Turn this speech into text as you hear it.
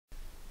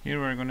Here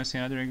we're going to see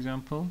another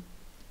example.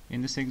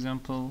 In this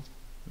example,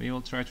 we will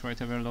try to write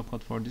a Verilog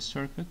code for this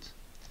circuit.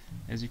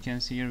 As you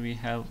can see here, we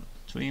have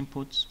two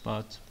inputs,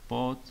 but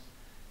both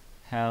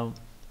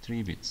have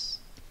 3 bits.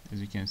 As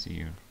you can see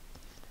here,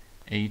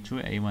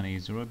 A2, A1,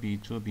 A0,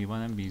 B2,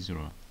 B1, and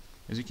B0.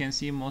 As you can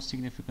see, most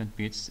significant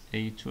bits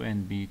A2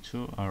 and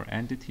B2 are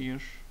ANDed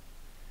here,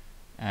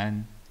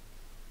 and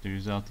the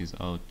result is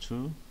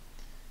out2.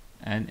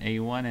 And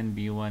A1 and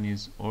B1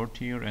 is ORed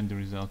here, and the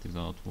result is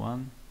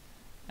out1.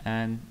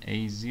 And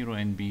A0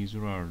 and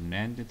B0 are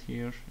NANDed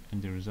here,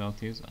 and the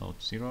result is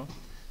out0.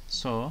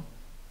 So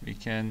we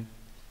can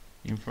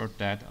infer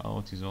that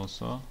out is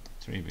also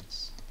 3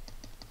 bits.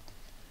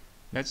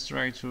 Let's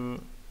try to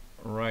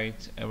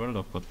write a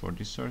Verilog code for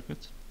this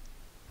circuit.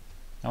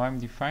 Now I'm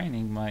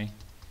defining my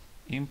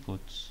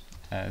inputs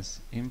as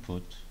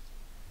input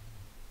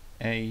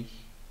A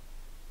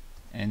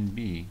and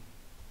B,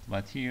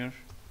 but here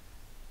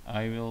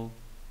I will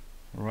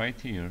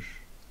write here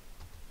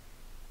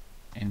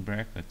in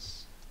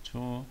brackets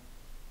 2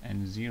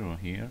 and 0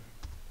 here,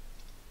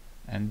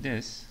 and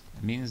this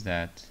means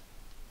that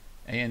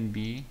A and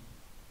B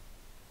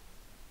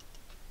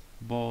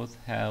both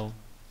have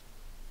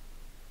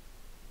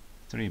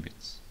 3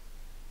 bits.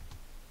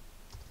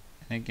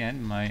 And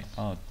again, my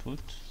output,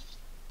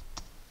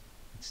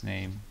 its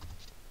name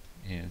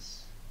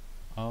is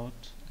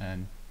out,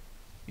 and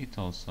it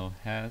also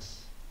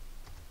has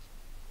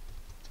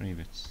 3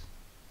 bits,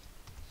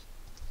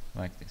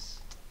 like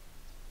this.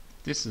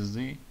 This is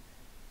the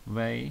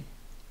way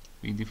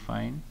we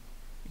define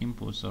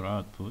inputs or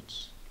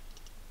outputs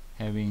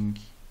having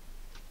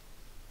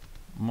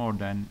more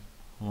than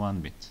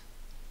 1 bit.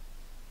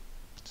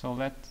 So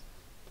let's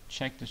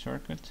check the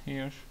circuit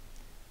here.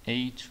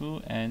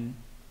 A2 and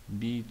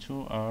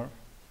B2 are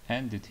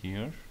ANDed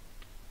here,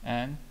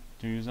 and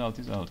the result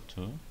is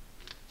out2.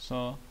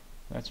 So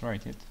let's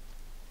write it.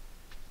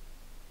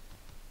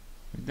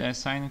 With the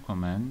assign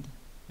command,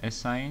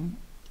 assign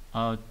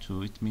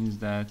out2, it means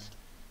that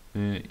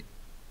the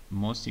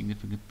most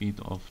significant bit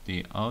of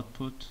the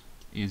output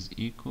is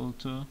equal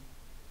to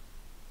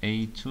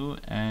A2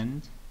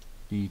 and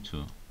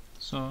B2.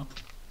 So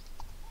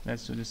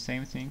let's do the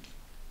same thing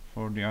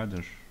for the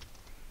other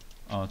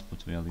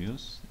output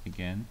values.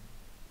 Again,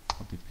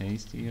 copy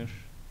paste here,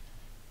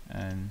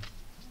 and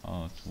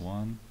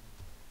out1,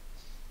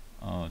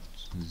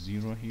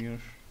 out0 here,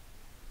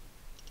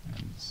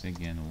 and it's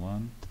again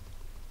 1,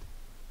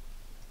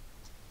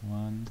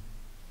 1,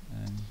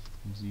 and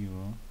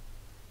 0,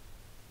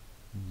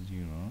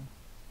 0,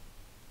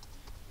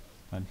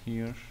 but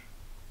here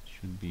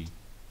should be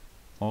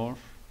OR,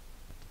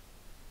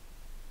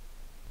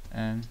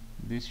 and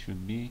this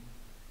should be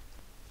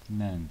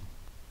NAND.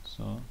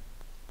 So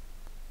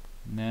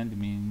NAND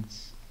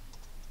means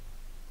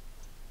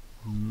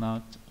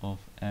not of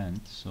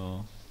AND,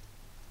 so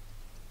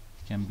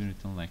it can be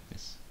written like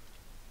this.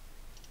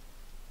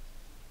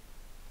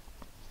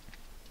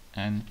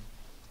 And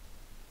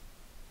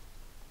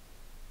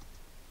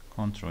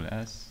Control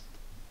S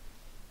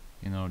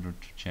in order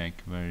to check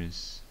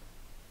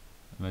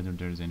whether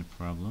there is any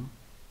problem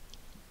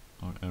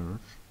or error.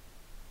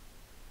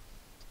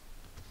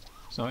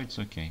 So it's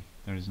okay,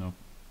 there is no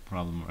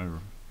problem or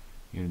error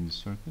here in the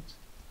circuit.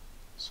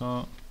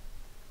 So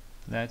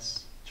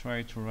let's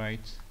try to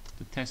write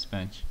the test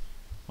bench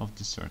of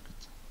the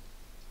circuit.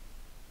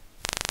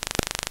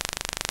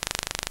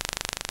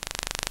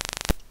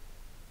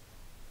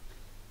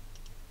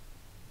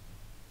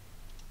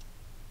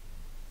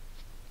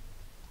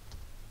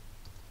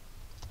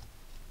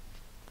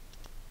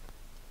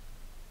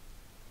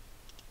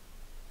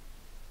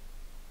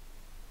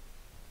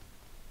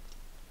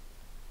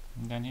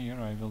 And then here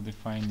I will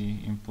define the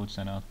inputs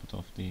and output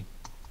of the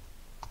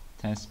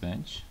test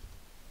bench.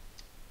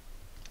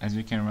 As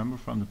you can remember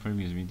from the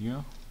previous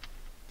video,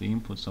 the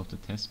inputs of the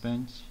test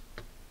bench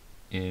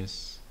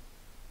is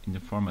in the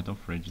format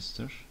of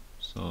register.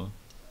 So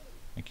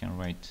I can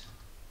write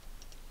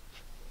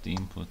the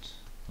input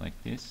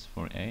like this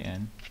for A,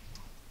 and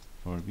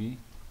for B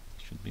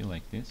it should be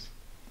like this.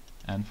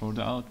 And for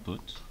the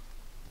output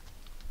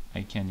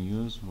I can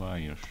use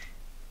wire,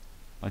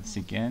 but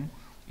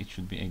it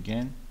should be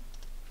again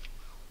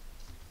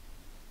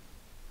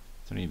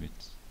 3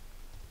 bits.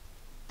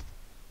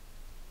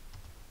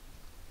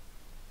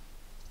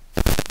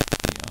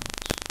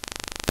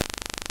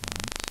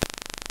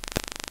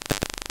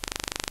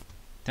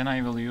 Then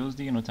I will use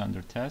the unit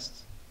under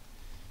test.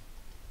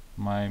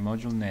 My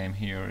module name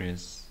here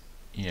is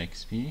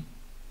EXP,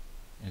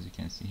 as you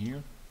can see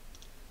here,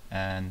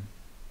 and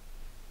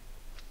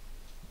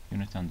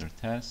unit under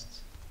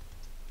test,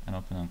 and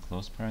open and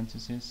close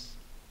parentheses.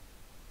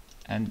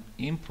 And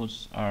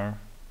inputs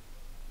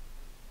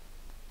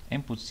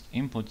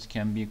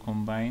can be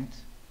combined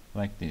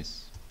like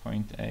this,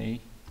 point A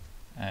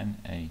and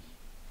A.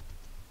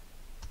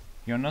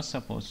 You're not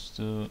supposed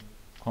to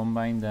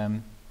combine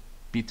them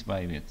bit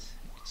by bit,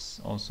 it's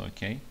also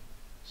okay.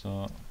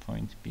 So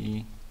point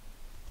B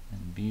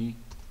and B,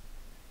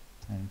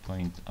 and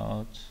point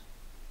out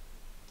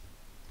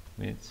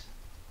with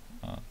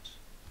out.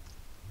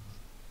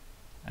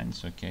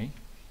 it's okay.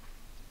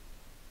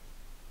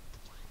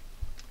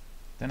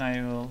 Then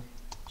I will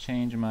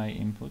change my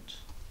input,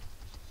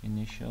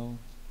 initial,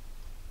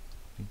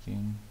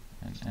 begin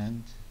and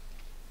end,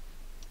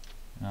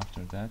 and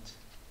after that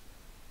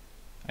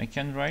I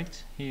can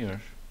write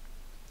here,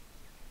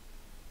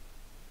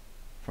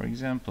 for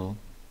example,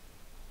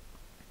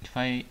 if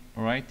I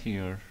write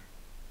here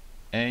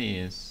A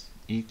is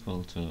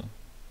equal to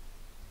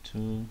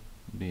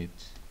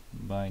 2-bit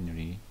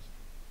binary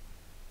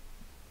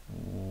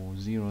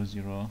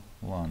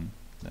 001,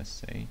 let's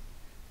say,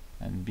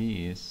 and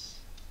B is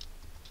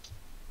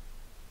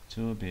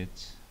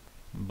 2-bit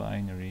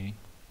binary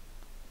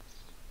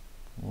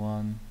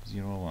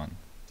 101.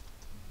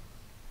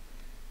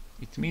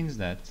 It means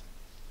that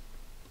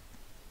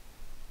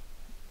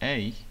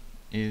A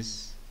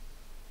is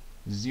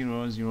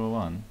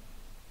 001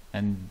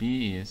 and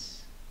B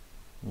is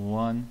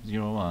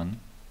 101.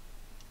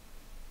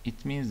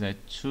 It means that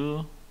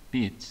 2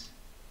 bits,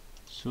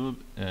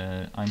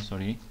 I'm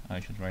sorry, I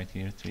should write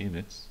here 3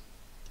 bits.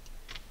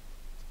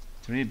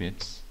 3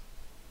 bits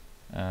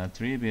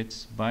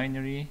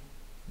binary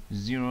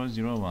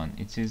 001.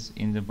 It is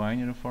in the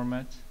binary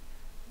format,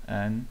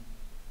 and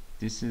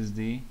this is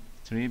the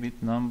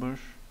 3-bit number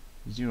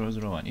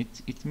 001.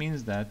 It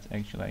means that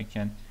actually I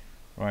can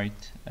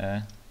write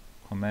a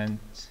comment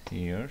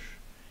here.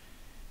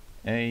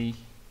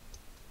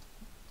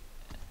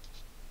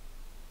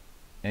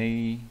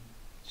 A2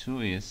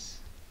 is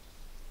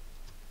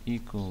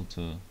equal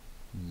to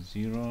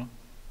 0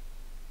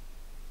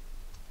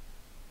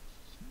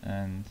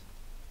 and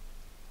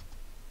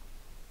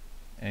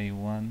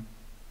A1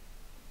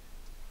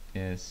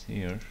 is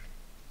here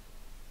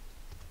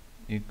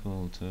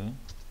equal to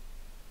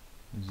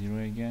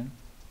 0 again,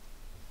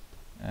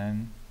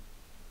 and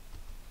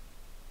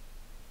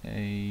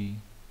A0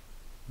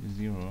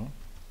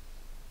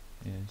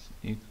 is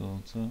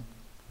equal to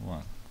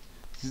 1.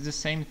 This is the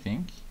same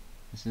thing.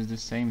 This is the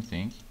same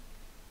thing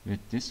with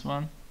this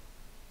one,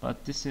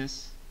 but this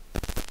is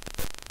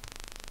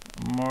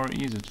more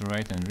easy to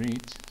write and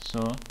read,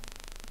 so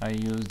I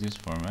use this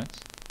format.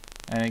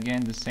 And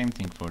again the same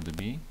thing for the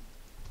B.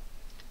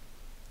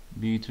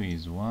 B2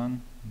 is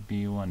 1,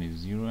 B1 is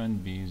 0,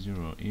 and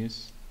B0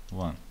 is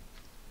 1.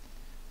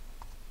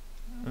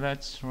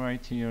 Let's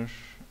write here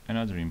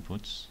another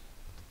inputs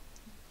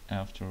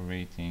after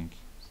waiting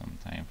some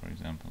time, for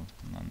example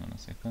 1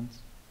 nanosecond.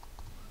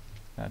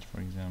 That,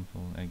 for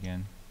example,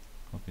 again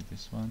copy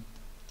this one,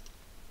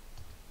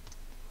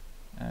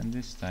 and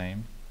this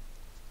time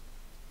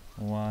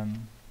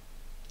 1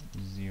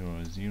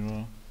 0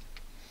 0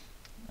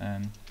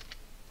 and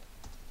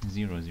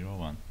 0 0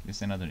 1. This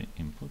is another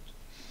input.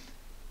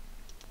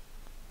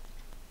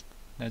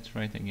 Let's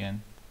write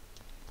again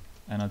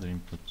another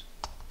input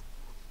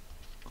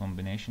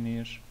combination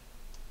here.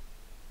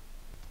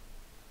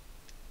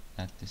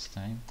 At this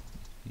time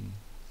it will be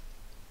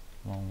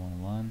 1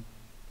 1 1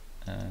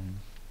 and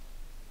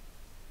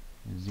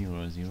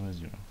 0 0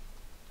 0.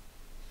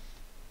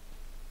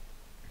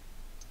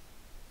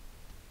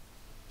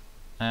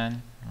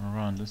 And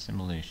run the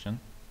simulation.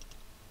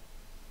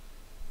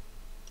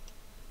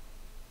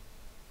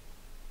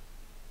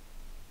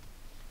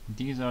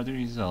 These are the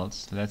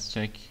results. Let's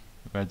check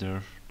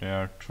whether they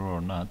are true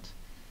or not.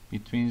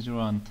 Between 0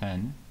 and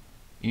 10,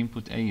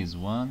 input A is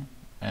 1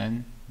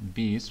 and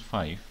B is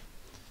 5.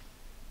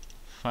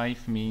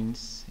 5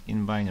 means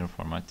in binary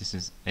format. This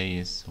is A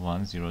is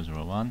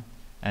 1001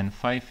 and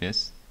 5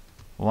 is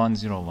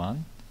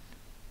 101.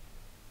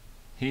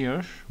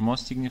 Here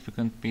most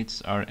significant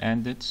bits are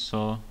ANDed,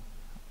 so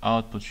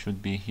output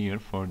should be here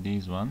for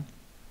these one,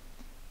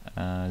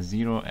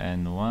 0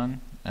 and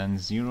 1 and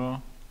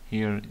 0.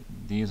 Here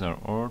these are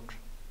ORed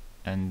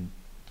and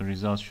the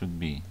result should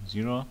be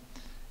 0,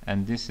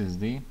 and this is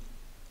the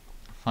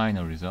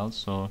final result.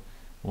 So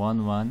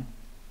 1 1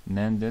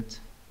 NANDed,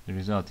 the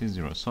result is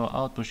 0, so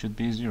output should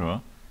be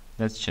 0.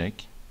 Let's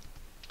check.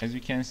 As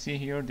you can see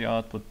here, the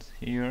output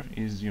here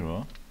is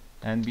 0,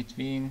 and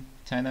between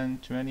 10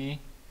 and 20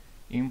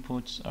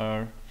 inputs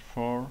are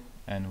 4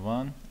 and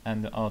 1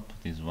 and the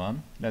output is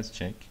 1. Let's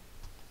check.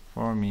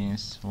 4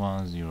 means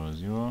 1 0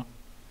 0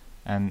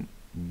 and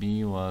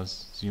B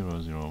was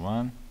 0 0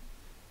 1.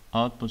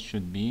 Output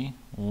should be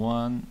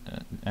 1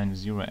 and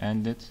 0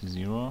 ANDed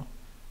 0,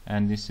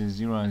 and this is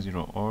 0 and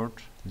 0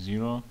 ORed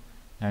 0,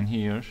 and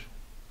here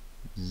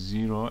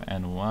 0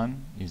 and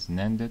 1 is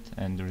NANDed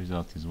and the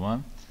result is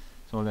 1.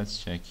 So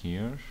let's check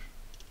here.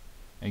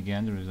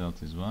 Again the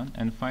result is 1.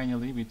 And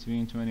finally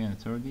between 20 and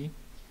 30,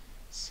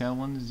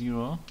 7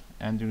 0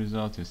 and the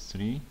result is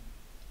 3.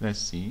 Let's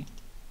see.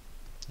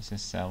 This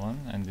is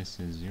 7 and this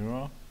is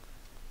 0.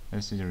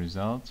 Let's see the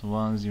result.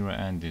 1 0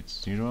 ANDed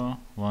 0,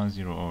 1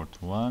 0 ORed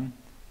 1,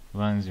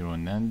 1 0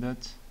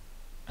 NANDed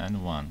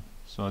and 1.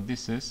 So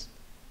this is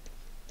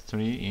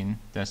 3 in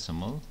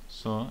decimal.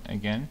 So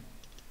again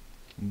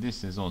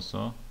this is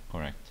also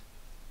correct.